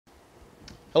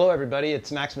Hello everybody,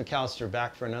 it's Max McAllister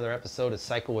back for another episode of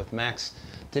Cycle with Max.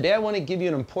 Today I want to give you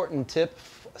an important tip,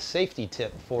 safety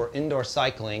tip for indoor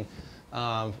cycling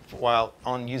while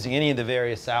on using any of the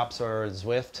various apps or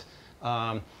Zwift.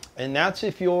 And that's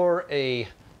if you're a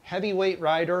heavyweight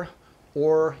rider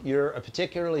or you're a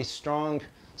particularly strong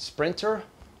sprinter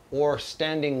or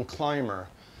standing climber.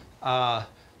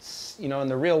 You know, in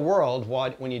the real world,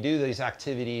 when you do these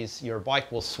activities, your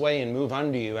bike will sway and move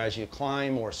under you as you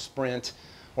climb or sprint.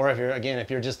 Or if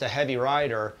you're just a heavy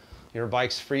rider, your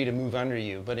bike's free to move under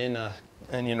you. But in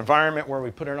an environment where we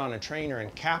put it on a trainer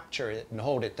and capture it and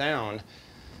hold it down,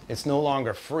 it's no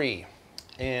longer free.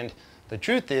 And the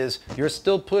truth is, you're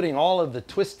still putting all of the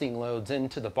twisting loads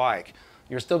into the bike.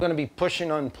 You're still going to be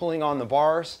pulling on the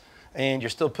bars, and you're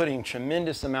still putting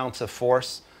tremendous amounts of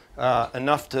force,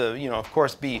 enough to, of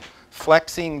course, be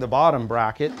flexing the bottom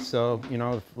bracket. So,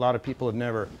 a lot of people have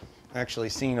never actually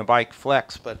seen a bike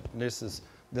flex, but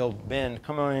they'll bend,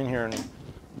 come on in here,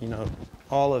 and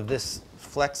all of this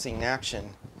flexing action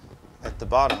at the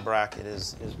bottom bracket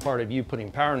is part of you putting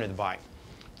power into the bike.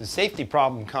 The safety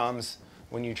problem comes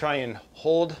when you try and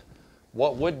hold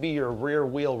what would be your rear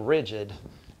wheel rigid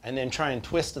and then try and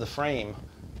twist the frame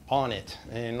on it.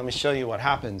 And let me show you what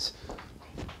happens.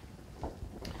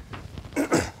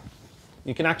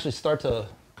 You can actually start to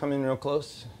come in real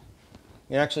close.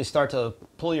 You actually start to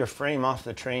pull your frame off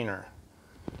the trainer.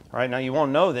 All right, now you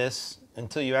won't know this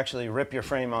until you actually rip your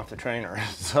frame off the trainer.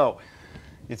 So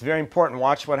it's very important.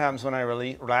 Watch what happens when I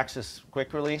relax this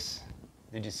quick release.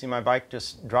 Did you see my bike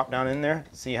just drop down in there?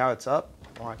 See how it's up?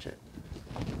 Watch it.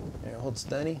 Here, hold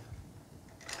steady.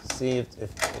 See if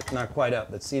it's not quite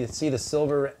up, but see the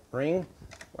silver ring?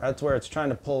 That's where it's trying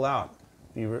to pull out.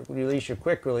 If you release your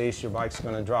quick release, your bike's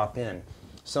going to drop in.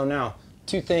 So now,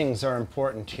 two things are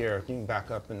important here. You can back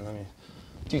up and let me.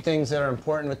 Two things that are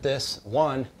important with this.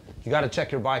 One, you got to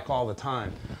check your bike all the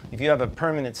time. If you have a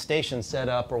permanent station set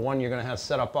up, or one you're going to have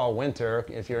set up all winter,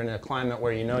 if you're in a climate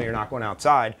where you're not going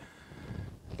outside,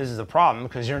 this is a problem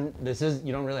because you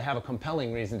don't really have a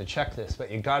compelling reason to check this, but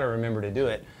you got to remember to do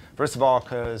it. First of all,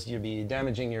 because you'd be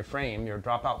damaging your frame, your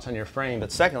dropouts on your frame,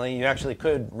 but secondly, you actually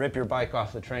could rip your bike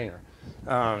off the trainer.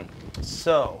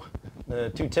 So the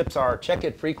two tips are: check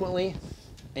it frequently,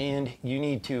 and you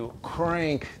need to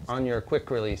crank on your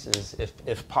quick releases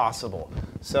if possible.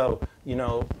 So,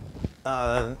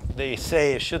 they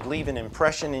say it should leave an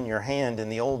impression in your hand in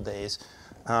the old days.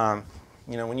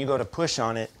 When you go to push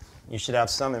on it, you should have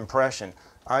some impression.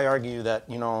 I argue that,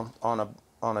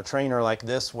 on a trainer like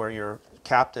this where you're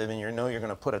captive and you're going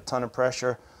to put a ton of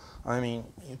pressure, you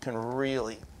can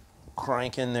really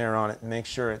crank in there on it and make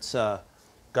sure it's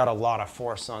got a lot of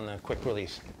force on the quick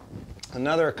release.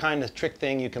 Another kind of trick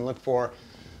thing you can look for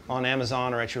on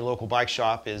Amazon or at your local bike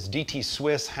shop is DT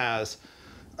Swiss has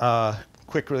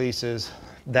quick releases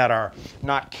that are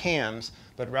not cams,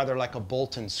 but rather like a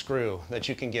bolt and screw that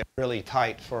you can get really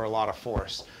tight for a lot of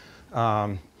force.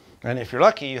 And if you're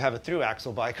lucky, you have a through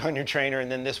axle bike on your trainer, and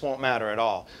then this won't matter at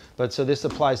all. But so this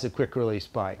applies to quick release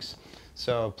bikes.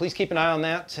 So please keep an eye on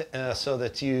that so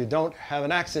that you don't have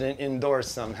an accident indoors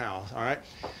somehow, all right?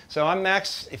 So I'm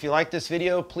Max. If you like this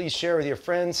video, please share with your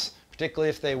friends, particularly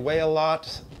if they weigh a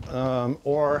lot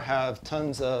or have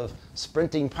tons of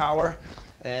sprinting power.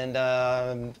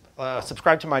 And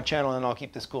subscribe to my channel, and I'll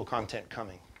keep this cool content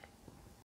coming.